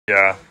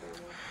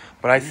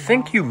But I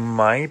think you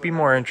might be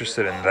more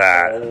interested in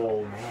that.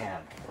 Oh,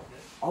 man.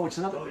 Oh, it's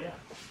another...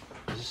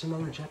 Is this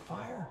another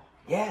Jetfire?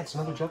 Yeah, it's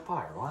another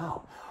Jetfire.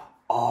 Wow.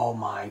 Oh,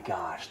 my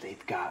gosh.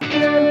 They've got...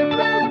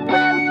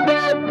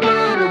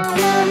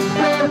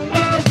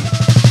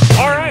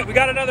 All right, we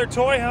got another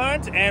toy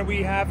hunt, and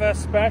we have a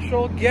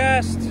special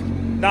guest.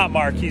 Not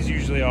Mark, he's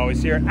usually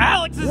always here.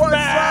 Alex is back!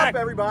 What's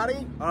up,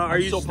 everybody? Are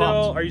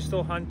you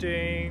still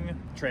hunting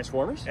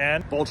Transformers?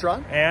 and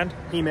Voltron? and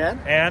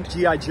He-Man? and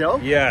G.I. Joe?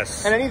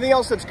 yes, And anything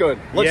else that's good.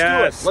 Let's do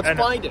it. Let's and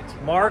find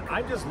it. Mark,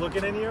 I'm just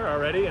looking in here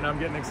already and I'm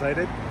getting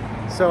excited.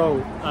 So,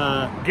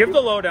 give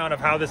the lowdown of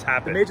how this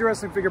happened. Major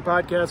Wrestling Figure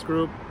Podcast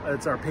group,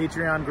 it's our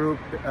Patreon group,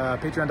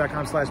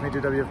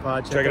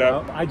 patreon.com/MajorWF Check it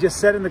out. I just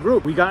said in the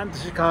group, we got into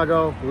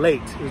Chicago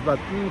late. It was about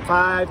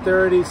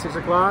 5:30, 6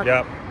 o'clock.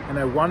 Yep. And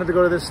I wanted to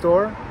go to this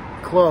store,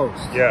 closed.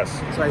 Yes.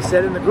 So I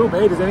said in the group,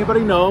 hey, does anybody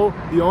know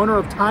the owner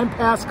of Time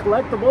Past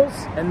Collectables?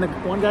 And the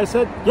one guy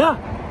said, yeah,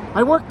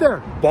 I work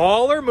there.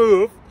 Baller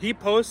move. He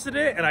posted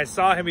it, and I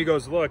saw him. He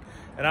goes, look.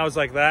 And I was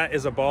like, that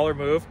is a baller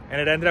move. And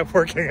it ended up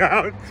working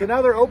out. So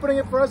now they're opening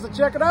it for us to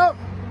check it out.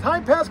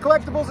 Time Past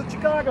Collectables in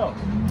Chicago.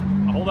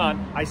 Hold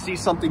on. I see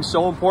something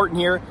so important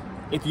here.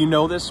 If you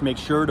know this, make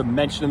sure to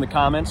mention in the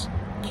comments,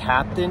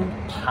 Captain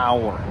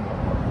Power.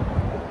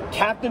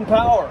 Captain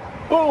Power.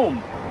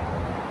 Boom.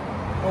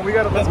 Well, we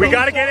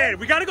gotta get in.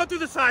 We gotta go through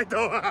the side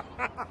though.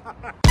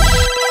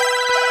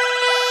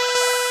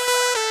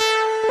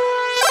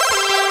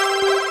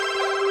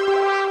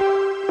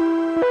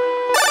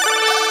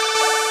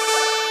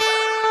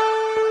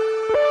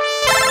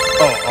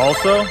 Oh,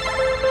 also,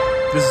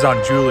 this is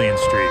on Julian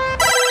Street.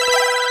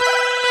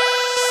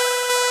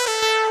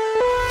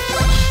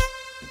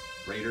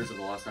 Raiders of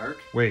the Lost Ark.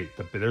 Wait,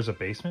 there's a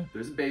basement?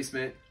 There's a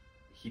basement.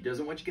 He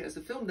doesn't want you guys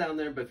to film down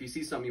there, but if you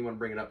see something you want to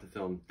bring it up to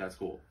film, that's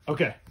cool.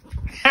 Okay.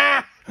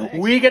 Ha!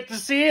 We get to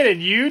see it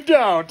and you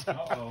don't.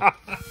 Uh-oh.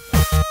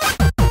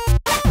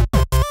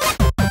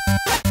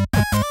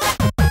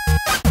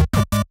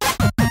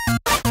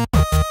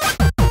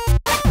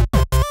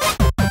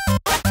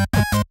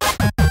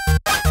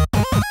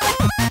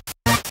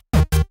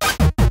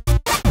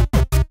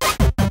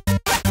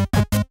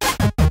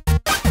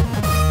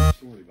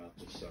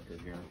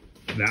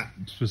 That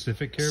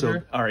specific Care So,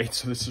 Bear? all right,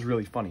 so this is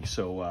really funny.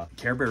 So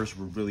Care Bears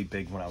were really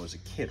big when I was a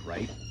kid,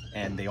 right?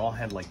 And they all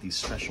had like these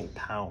special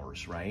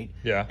powers, right?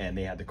 Yeah. And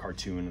they had the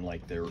cartoon and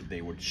like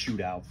they would shoot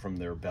out from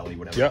their belly,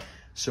 whatever. Yeah.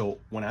 So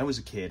when I was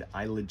a kid,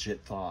 I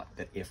legit thought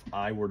that if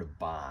I were to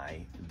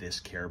buy this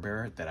Care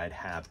Bear, that I'd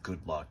have good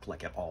luck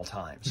like at all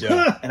times.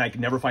 Yeah. And I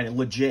could never find it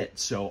legit.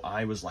 So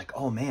I was like,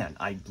 oh man,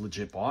 I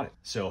legit bought it.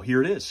 So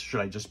here it is. Should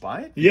I just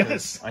buy it?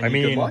 Yes. I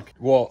need good luck.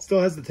 well,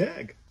 Still has the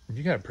tag.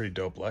 you got a pretty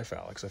dope life,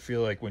 Alex. I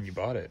feel like when you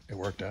bought it, it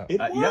worked out. It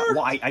Yeah, well,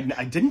 I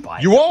didn't buy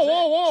it. You- That whoa, was it.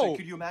 whoa, whoa. So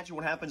could you imagine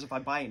what happens if I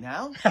buy it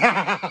now?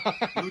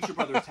 Lucha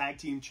Brothers Tag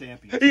Team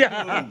Champions.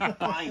 Yeah. Boom,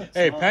 buy it.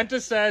 Hey, son.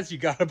 Penta says you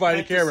gotta buy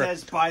the Care Bear.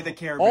 says buy the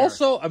Care Bear.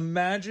 Also,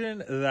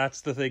 imagine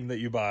that's the thing that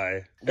you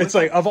buy. It's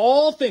like, of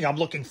all things, I'm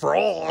looking for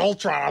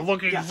Ultron. I'm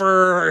looking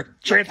for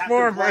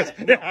Transformers.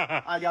 Captain Planet.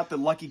 No, I got the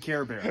lucky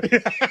Care Bear.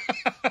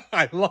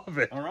 I love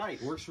it. All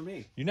right, works for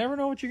me. You never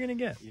know what you're gonna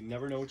get. You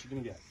never know what you're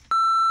gonna get.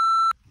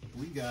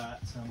 We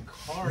got some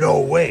cards. No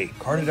way.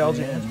 Carded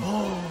Algins.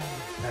 Oh,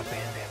 that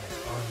bandana is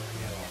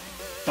unreal.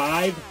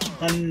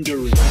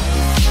 500.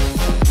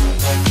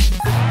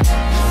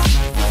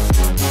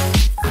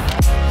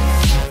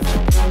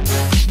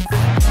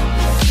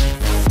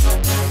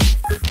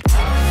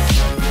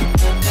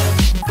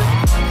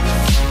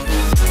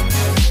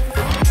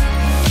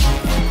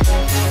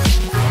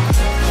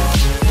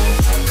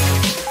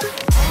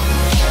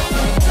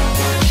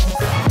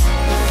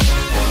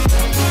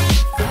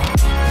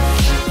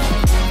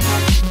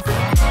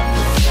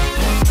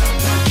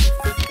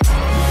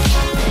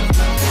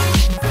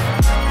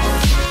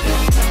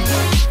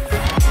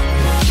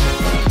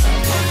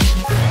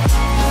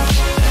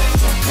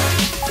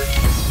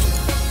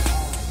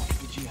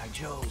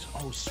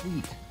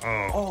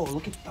 Oh,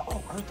 look at the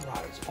Earth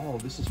Riders. Oh,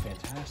 this is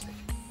fantastic.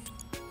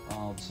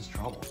 Oh, this is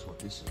trouble. That's what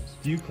this is.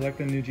 Do you collect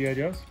the new G.I.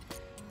 Joes?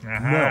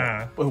 Uh-huh.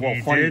 No. Well,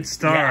 He funny. did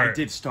start. Yeah, I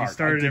did start. He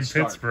started I did in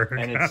start. Pittsburgh.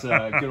 And it's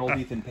good old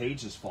Ethan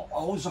Page's fault.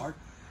 Oh, Zartan.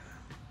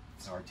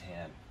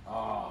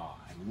 Oh,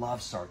 I love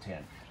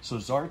Zartan. So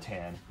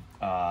Zartan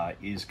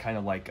is kind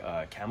of like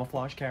a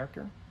camouflage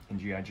character in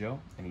G.I. Joe,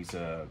 and he's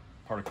a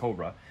part of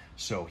Cobra.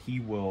 So he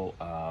will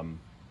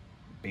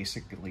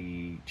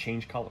basically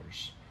change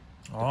colors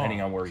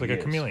depending on where he is. Like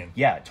a chameleon.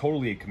 Yeah,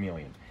 totally a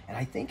chameleon. And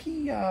I think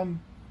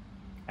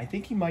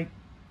he might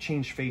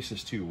change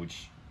faces too,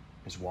 which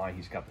is why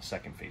he's got the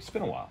second face. It's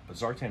been a while, but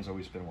Zartan's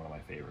always been one of my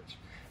favorites.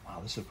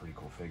 Wow, this is a pretty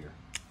cool figure.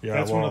 Yeah,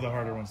 That's one of the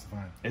harder ones to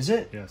find. Is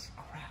it? Yes.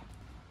 Crap.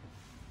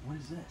 What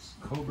is this?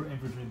 Cobra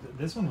Infantry.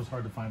 This one was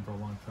hard to find for a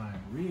long time.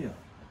 Real.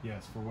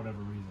 Yes, for whatever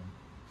reason.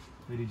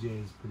 Lady J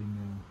is pretty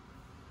new.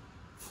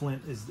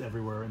 Flint is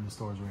everywhere in the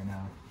stores right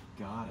now.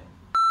 Got it.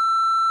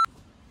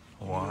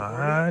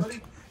 What?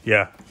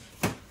 Yeah.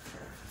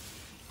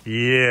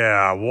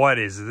 Yeah, what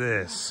is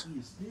this? What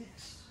is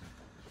this?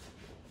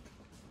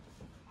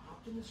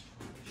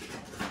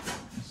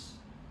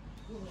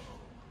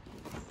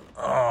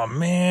 Oh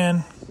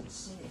man.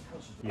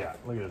 Yeah,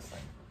 look at this thing.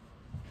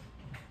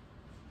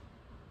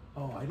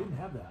 Oh, I didn't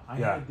have that. I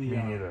Yeah, had the, me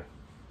neither.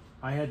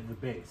 I had the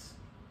base,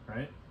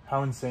 right?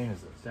 How insane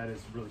is this? That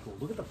is really cool.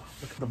 Look at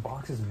the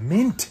box is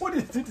mint. What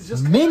is it? It's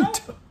just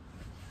Mint.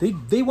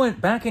 They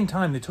went back in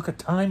time. They took a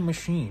time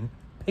machine,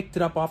 picked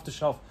it up off the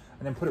shelf,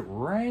 and then put it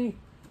right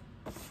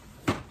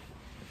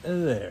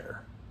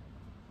there.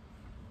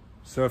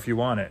 So if you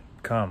want it,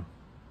 come.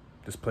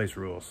 This place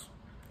rules,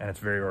 and it's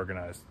very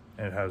organized,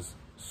 and it has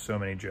so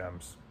many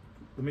gems.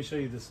 Let me show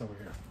you this over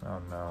here. Oh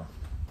no!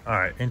 All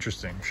right,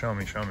 interesting. Show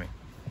me.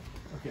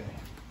 Okay.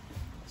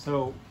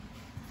 So,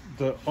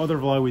 the other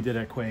vlog we did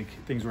at Quake,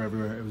 things were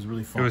everywhere. It was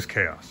really fun. It was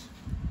chaos.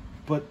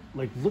 But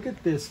like, look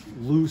at this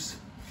loose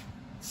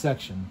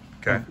section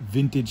of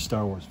vintage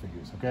Star Wars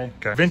figures. Okay.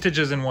 Okay. Vintage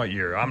is in what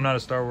year? I'm not a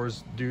Star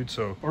Wars dude,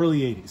 so early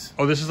 '80s.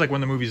 Oh, this is like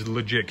when the movies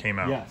legit came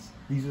out. Yes.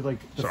 These are like.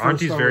 So aren't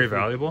these very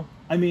valuable?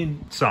 I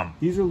mean, some.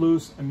 These are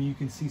loose. I mean, you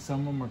can see some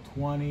of them are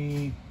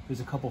 20.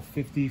 There's a couple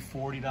 $50,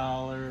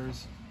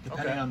 $40,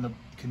 depending on the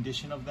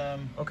condition of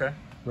them. Okay.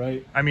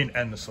 Right. I mean,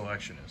 and the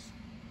selection is.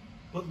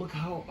 But look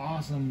how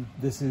awesome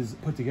this is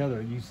put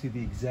together. You see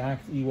the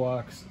exact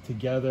Ewoks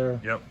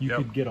together. Yep. You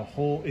could get a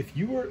whole. If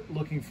you were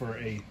looking for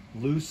a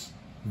loose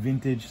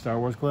vintage Star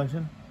Wars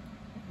collection,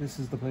 this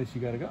is the place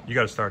you got to go. You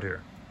got to start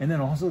here. And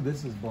then also,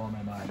 this is blowing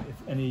my mind.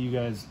 If any of you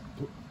guys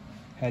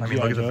had G.I.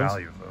 Joes, look at the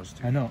value of those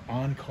two. I know,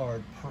 on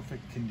card,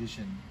 perfect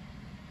condition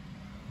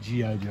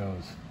G.I.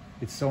 Joes.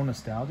 It's so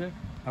nostalgic.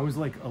 I was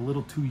like a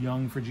little too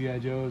young for G.I.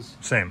 Joes.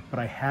 Same. But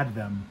I had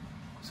them,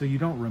 so you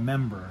don't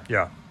remember.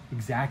 Yeah.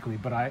 Exactly.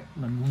 But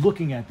I'm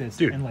looking at this,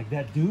 dude, and like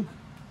that Duke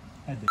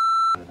had the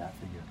of that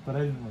figure, but I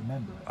didn't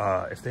remember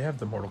it. If they have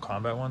the Mortal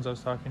Kombat ones I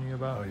was talking to you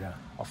about, oh yeah,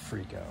 I'll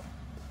freak out.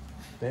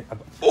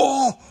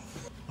 Oh,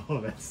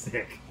 that's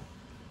sick.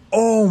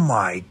 Oh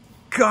my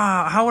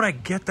god, how would I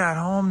get that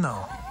home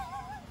though?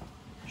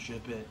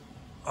 Ship it.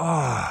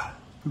 Ah,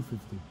 $250.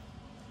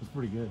 It's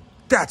pretty good.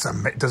 That's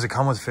does it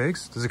come with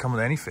figs? Does it come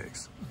with any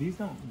figs? These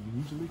don't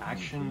usually come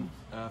action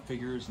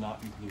figures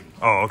not included.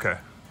 Oh, okay.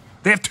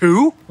 They have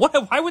two? What?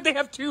 Why would they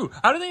have two?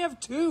 How do they have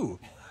two?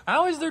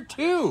 How is there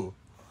two?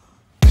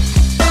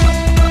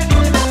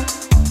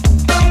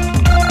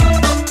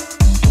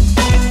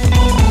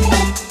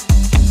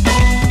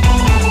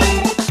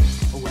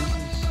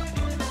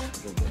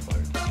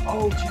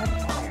 Oh,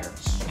 Jetfire.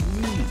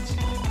 Sweet.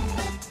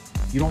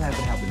 You don't have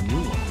to have the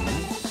new one, do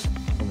you?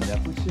 From the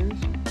Netflix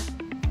series?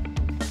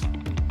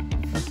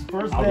 It's the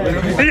first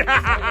day.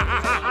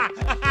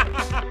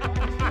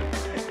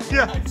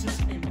 Yeah.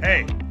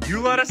 Hey,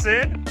 you let us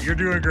in, you're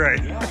doing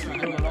great. Yeah, you're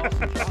doing an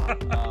awesome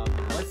job.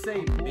 Let's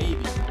say maybe.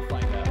 We'll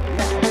find out.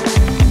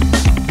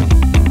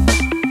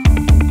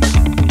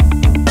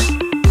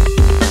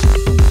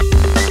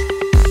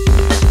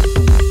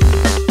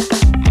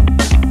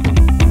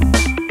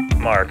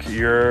 Mark,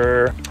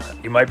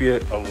 you might be a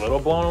little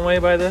blown away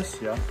by this.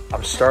 Yeah.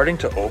 I'm starting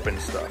to open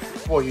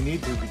stuff. Well, you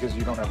need to because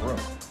you don't have room.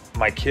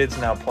 My kid's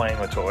now playing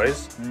with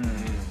toys,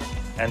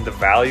 and the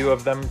value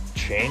of them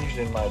changed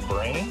in my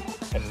brain,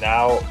 and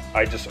now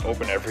I just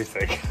open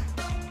everything.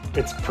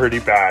 It's pretty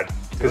bad.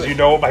 Because you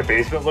know what my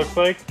basement looks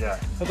like? Yeah.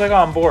 It's like, oh,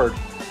 I'm bored.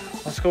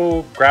 Let's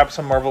go grab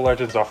some Marvel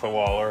Legends off the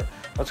wall, or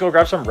let's go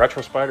grab some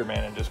retro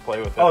Spider-Man and just play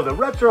with it. Oh, the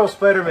retro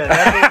Spider-Man.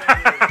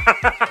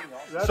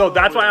 So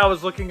that's why I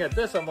was looking at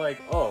this. I'm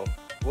like, oh,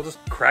 we'll just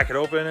crack it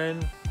open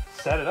and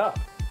set it up.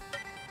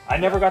 I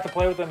never got to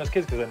play with them as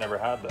kids because I never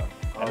had them.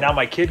 And now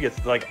my kid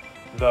gets like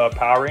the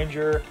Power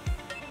Ranger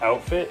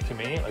outfit to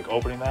me, like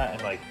opening that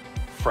and like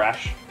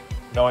fresh,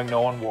 knowing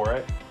no one wore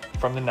it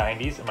from the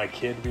 90s, and my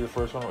kid to be the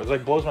first one. It was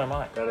like blows my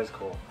mind. That is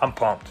cool. I'm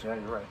pumped. Yeah,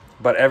 you're right.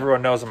 But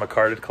everyone knows I'm a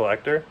carded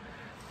collector,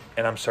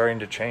 and I'm starting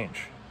to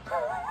change.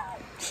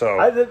 So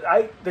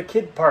the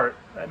kid part,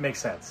 that makes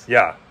sense.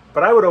 yeah.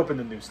 But I would open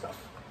the new stuff.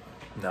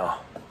 No,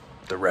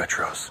 the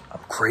retros.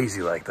 I'm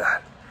crazy like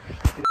that.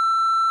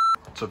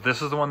 So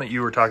this is the one that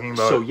you were talking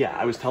about? So yeah,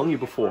 I was telling you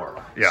before.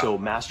 Yeah. So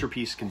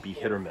Masterpiece can be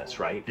hit or miss,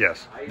 right?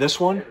 Yes. This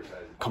one,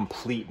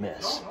 complete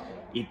miss.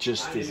 It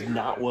just is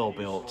not well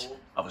built.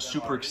 I was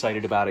super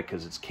excited about it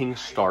because it's King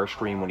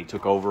Starscream when he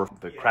took over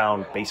the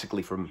crown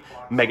basically from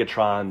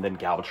Megatron, then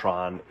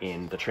Galvatron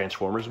in the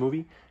Transformers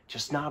movie.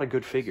 Just not a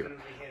good figure.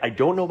 I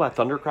don't know about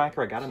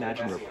Thundercracker. I gotta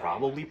imagine they're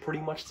probably pretty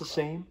much the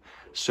same.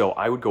 So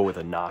I would go with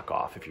a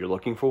knockoff. If you're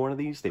looking for one of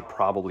these, they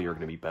probably are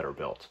going to be better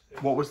built.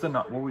 What was the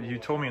what you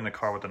told me in the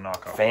car with the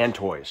knockoff? Fan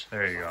Toys.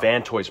 There you go.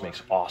 Fan Toys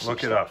makes awesome Look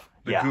stuff. it up.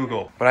 The Yeah.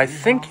 Google. But I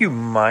think you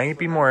might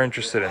be more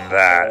interested in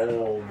that.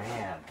 Oh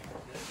man.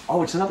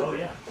 Oh, it's another. Oh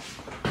yeah.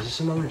 Is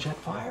this another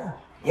Jetfire?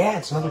 Yeah,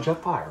 it's another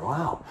Jetfire.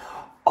 Wow.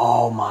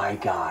 Oh my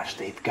gosh,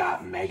 they've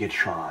got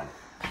Megatron,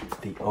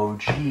 the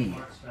OG.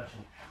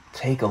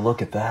 Take a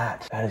look at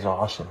that. That is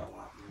awesome.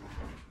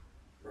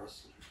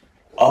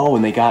 Oh,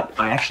 and they got,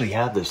 I actually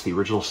had this, the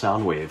original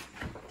Soundwave.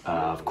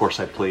 Of course,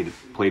 I played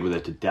with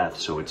it to death,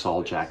 so it's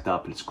all jacked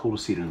up, and it's cool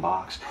to see it in a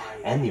box.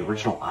 And the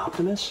original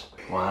Optimus.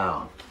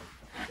 Wow.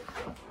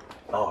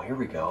 Oh, here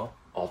we go.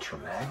 Ultra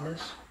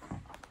Magnus.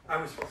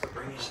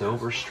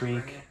 Silver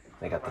Streak.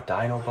 They got the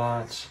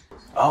Dinobots.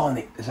 Oh,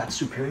 and is that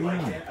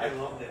Superion? I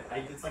loved it.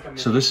 It's like a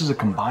So this is a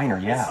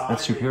combiner, yeah.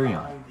 That's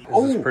Superion.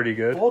 This is pretty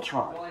good.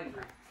 Voltron.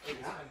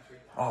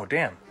 Oh,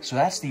 damn. So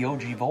that's the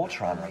OG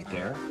Voltron right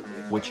there,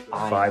 which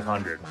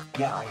 500.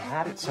 Yeah, I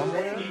had it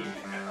somewhere.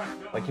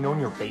 Like, you know, in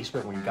your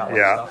basement when you got like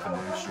Yeah. stuff and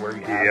you swear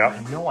you have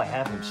Yep. it. I know I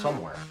have him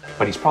somewhere,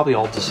 but he's probably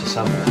all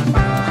disassembled.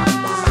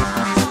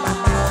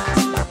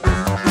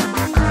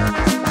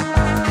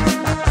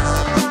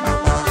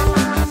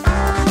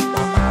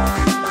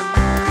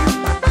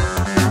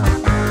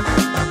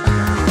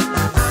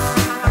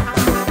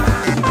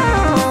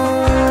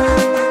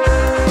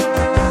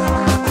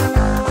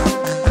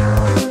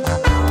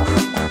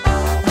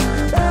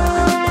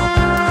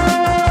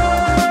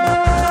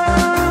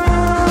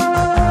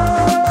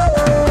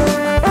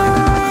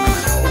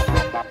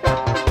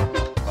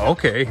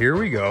 Okay, here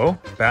we go.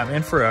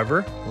 Batman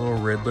Forever, little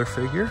Riddler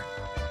figure.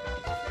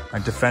 I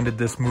defended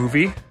this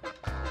movie.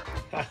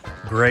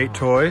 Great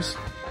toys.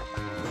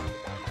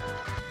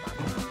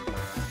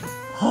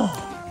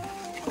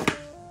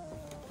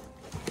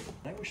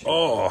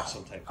 Oh,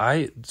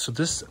 I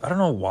don't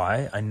know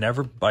why I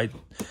never bite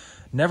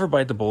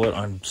the bullet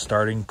on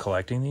starting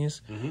collecting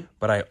these,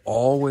 but I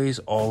always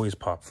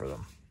pop for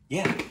them.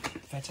 Yeah,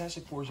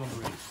 Fantastic Four is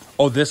underrated.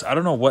 Oh, I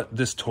don't know what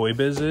this Toy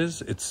Biz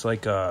is. It's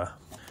like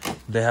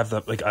they have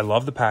I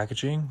love the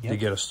packaging. Yep. They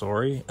get a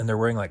story, and they're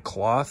wearing like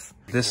cloth.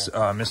 This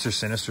Mr.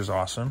 Sinister's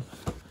awesome,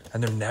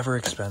 and they're never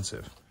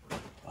expensive.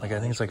 Like I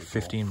think it's like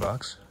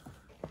 $15.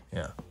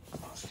 Yeah.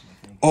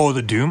 Oh,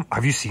 the Doom.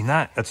 Have you seen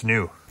that? That's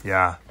new.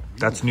 Yeah,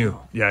 that's new.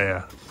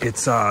 Yeah.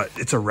 It's a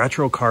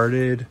retro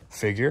carded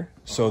figure.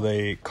 So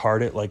they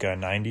card it like a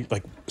 90,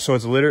 like, so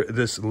it's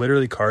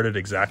literally carded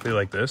exactly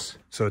like this.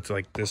 So it's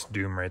like this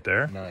Doom right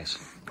there. Nice.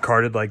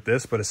 Carded like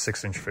this, but a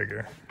 6-inch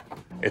figure.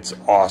 It's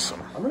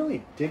awesome. I'm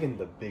really digging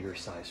the bigger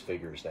size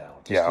figures now.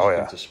 Just Yeah, so oh you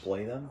yeah. can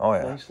display them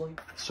nicely.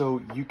 So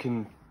you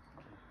can,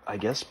 I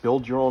guess,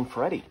 build your own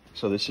Freddy.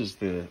 So this is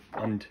the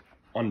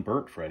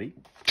unburnt Freddy.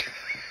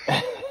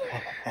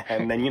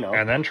 And then, you know.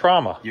 And then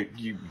trauma.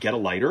 You get a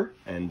lighter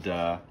and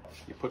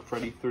you put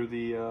Freddy through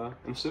the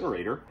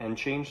incinerator and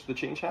the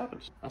change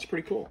happens. That's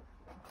pretty cool.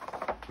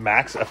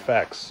 Max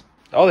Effects.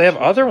 Oh, they have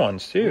other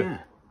ones too. Yeah.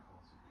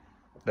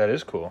 That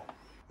is cool.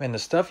 Man, the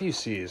stuff you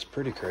see is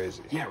pretty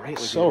crazy. Yeah, right. Like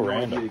So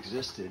random. It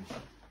existed.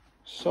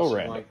 So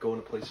random. Like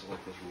going to places like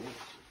this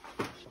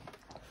rules.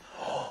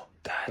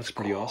 That's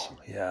pretty awesome.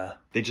 Yeah.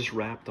 They just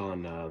wrapped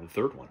on the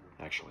third one,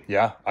 actually.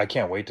 Yeah, I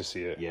can't wait to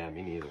see it. Yeah,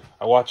 me neither.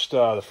 I watched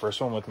the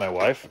first one with my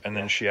wife, and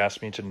then she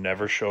asked me to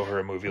never show her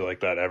a movie like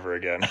that ever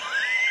again.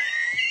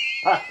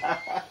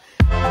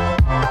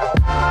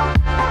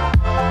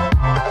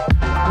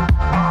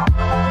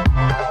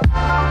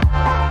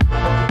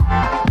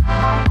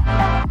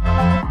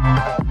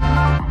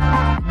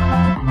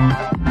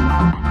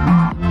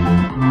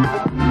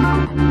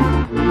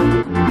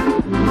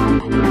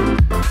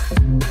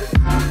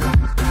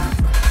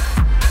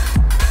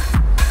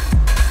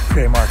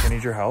 Okay, Mark, I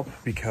need your help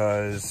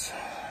because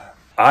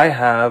I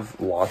have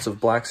lots of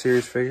Black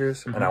Series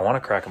figures and I want to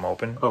crack them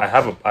open. Oh. I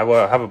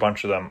have a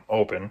bunch of them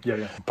open.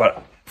 Yeah.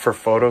 But for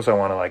photos, I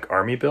want to like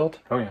army build.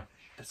 Oh yeah.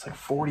 It's like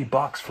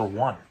 $40 for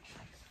one.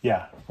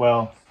 Yeah.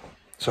 Well,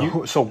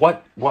 So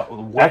what?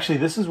 actually,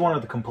 this is one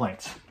of the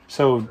complaints.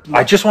 So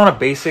I just want a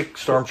basic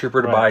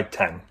Stormtrooper to buy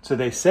 10. So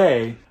they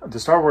say, the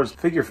Star Wars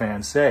figure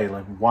fans say,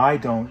 like, why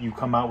don't you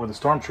come out with a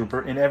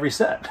Stormtrooper in every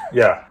set?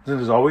 Yeah.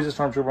 There's always a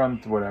Stormtrooper on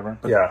whatever.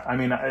 But, Yeah. I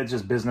mean, it's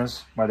just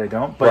business why they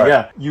don't. But Right.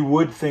 yeah, you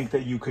would think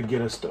that you could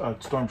get a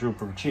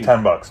Stormtrooper cheap.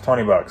 $10,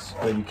 $20.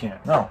 But you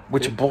can't. No,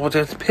 which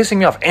it's pissing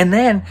me off. And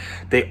then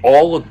they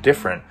all look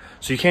different.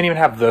 So you can't even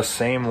have the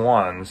same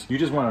ones. You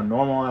just want a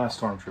normal ass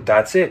Stormtrooper.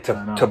 That's it.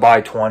 I know. To buy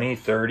 20,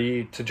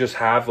 30, to just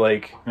have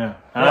like... Yeah.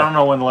 I don't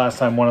know when the last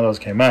time one of those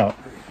came out.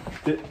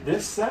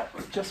 This set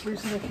just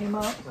recently came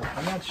out? Like,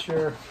 I'm not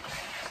sure.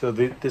 So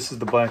this is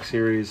the Black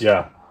Series.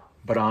 Yeah.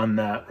 But on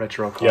that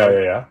retro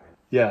card. Yeah.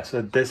 Yeah,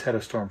 so this had a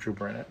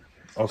Stormtrooper in it.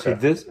 Okay.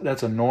 So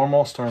that's a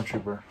normal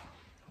Stormtrooper. So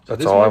That's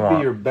this all I might want.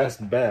 be your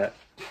best bet.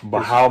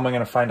 But how am I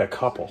going to find a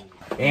couple?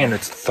 And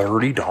it's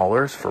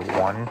 $30 for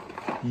one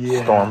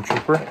Yeah.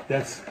 Stormtrooper.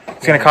 That's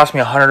It's going to cost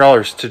me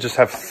 $100 to just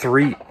have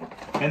 3.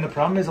 And the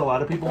problem is a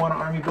lot of people want an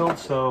army build,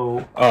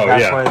 so Oh,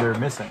 that's yeah. why they're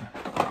missing.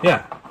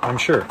 Yeah, I'm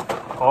sure.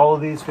 All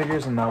of these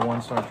figures and not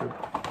one Stormtrooper.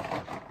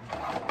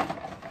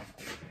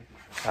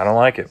 I don't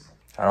like it.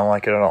 I don't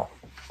like it at all.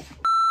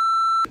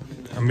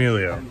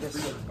 Emilio,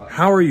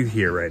 how are you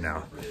here right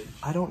now?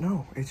 I don't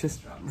know. It's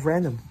just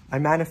random. I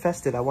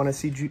manifested. I want to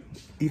see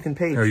Ethan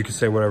Page. Or you can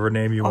say whatever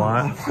name you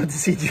want. I want to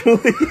see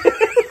Julie.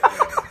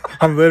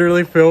 I'm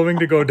literally filming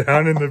to go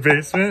down in the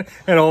basement,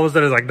 and all of a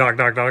sudden it's like knock,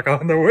 knock, knock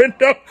on the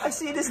window. I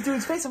see this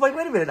dude's face. I'm like,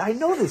 wait a minute. I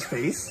know this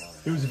face.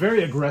 It was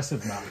very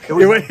aggressive knock.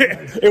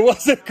 It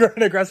wasn't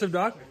an aggressive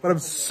knock, but I'm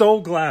so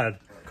glad.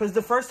 Because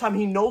the first time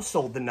he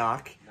no-sold the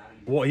knock,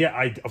 Well,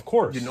 yeah, of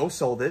course. you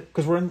no-sold it.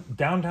 Because we're in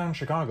downtown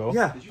Chicago.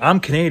 Yeah. I'm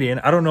Canadian.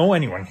 I don't know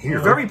anyone here. You're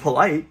very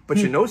polite, but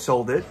you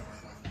no-sold it.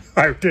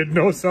 I didn't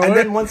know so. And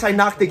then once I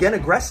knocked again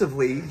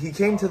aggressively, he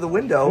came to the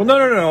window. Well,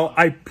 no.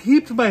 I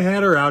peeped my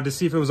head around to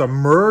see if it was a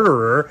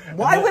murderer.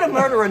 Why would a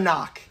murderer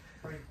knock?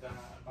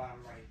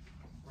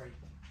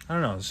 I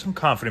don't know. There's some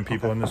confident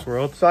people in this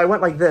world. So I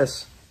went like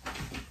this.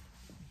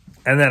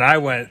 And then I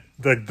went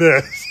like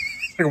this.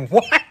 Like,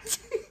 what?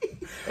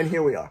 And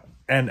here we are.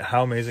 And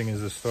how amazing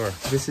is this store?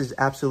 This is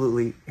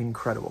absolutely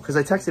incredible. Because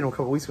I texted him a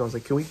couple weeks ago. I was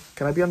like,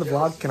 can I be on the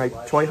vlog? Can I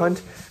toy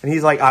hunt? And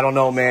he's like, I don't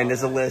know, man.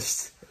 There's a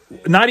list.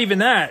 Not even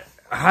that.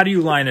 How do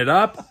you line it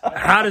up?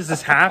 How does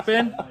this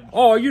happen?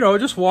 Oh, you know,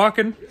 just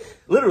walking.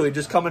 Literally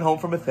just coming home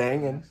from a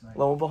thing, and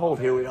lo and behold,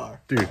 here we are.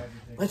 Dude.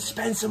 Let's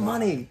spend some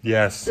money.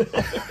 Yes.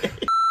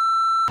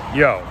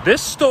 Yo,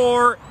 this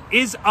store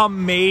is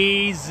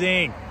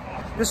amazing.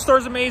 This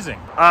store's amazing.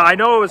 I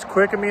know it was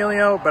quick,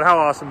 Emilio, but how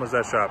awesome was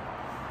that shop?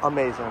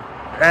 Amazing.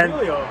 And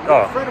Emilio,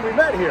 friend we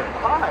met here.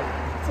 Hi.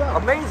 What's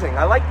up? Amazing.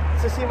 I like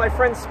to see my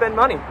friends spend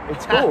money.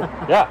 It's cool.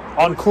 yeah,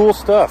 on cool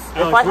stuff.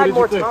 If I had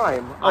more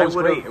time, I would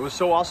great. have. It was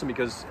so awesome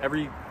because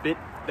every bit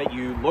that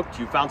you looked,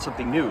 you found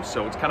something new.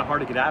 So it's kind of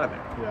hard to get out of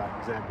there. Yeah,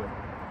 exactly.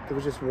 There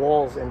was just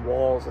walls and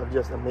walls of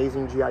just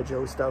amazing G.I.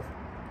 Joe stuff.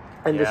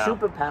 And the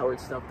super powered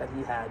stuff that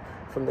he had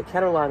from the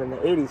Kenner line in the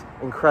 80s,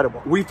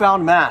 incredible. We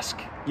found Mask.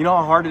 You know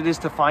how hard it is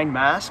to find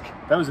Mask?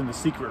 That was in the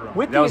secret room.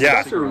 With the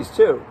accessories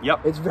too.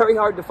 Yep. It's very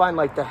hard to find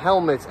like the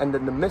helmets and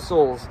then the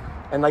missiles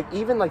and like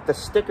even like the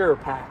sticker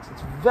packs.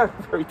 It's very,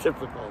 very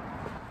difficult.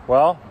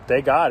 Well,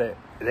 they got it.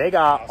 They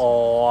got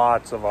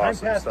lots of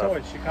awesome Time Past stuff.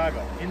 Toys,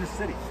 Chicago, in the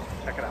city.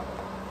 Check it out.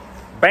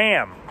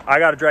 Bam! I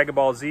got a Dragon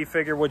Ball Z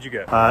figure. What'd you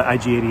get?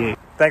 IG-88.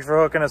 Thanks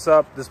for hooking us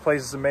up. This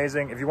place is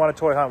amazing. If you want to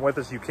toy hunt with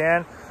us, you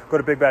can. Go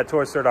to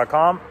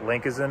bigbadtoystore.com.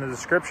 Link is in the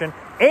description.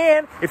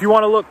 And if you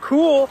want to look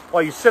cool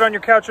while you sit on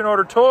your couch and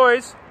order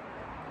toys,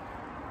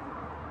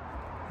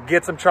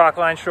 get some chalk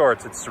line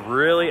shorts. It's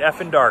really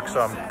effing dark,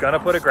 so I'm going to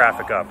put a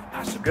graphic up.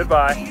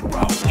 Goodbye.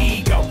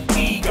 Ego,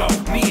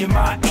 me and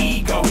my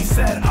ego. He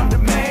said, I'm the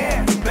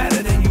man,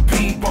 better than you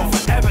people.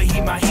 Forever he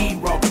my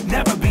hero,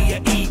 never be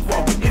an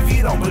equal. If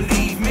you don't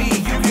believe me,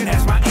 you can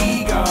ask my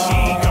ego.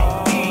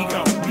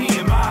 Ego, me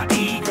and my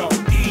ego.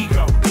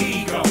 Ego,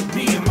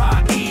 me and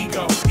my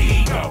ego.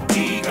 Ego,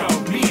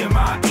 me and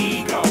my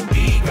ego.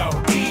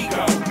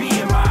 Ego, me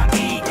and my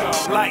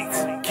ego.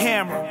 Lights,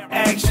 camera,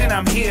 action,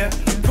 I'm here.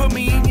 Put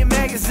me in your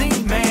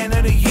magazine, man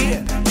of the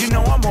year. You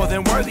know I'm more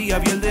than worthy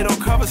of your little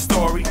cover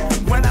story.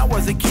 When I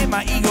was a kid,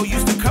 my ego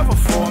used to cover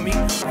for me.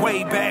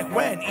 Way back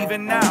when,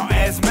 even now,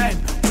 as men,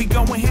 we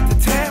go and hit the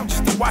town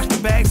just to watch the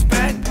bags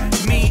spend.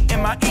 Me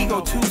and my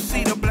ego,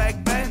 two-seater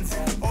black Benz.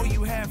 Oh,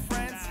 you have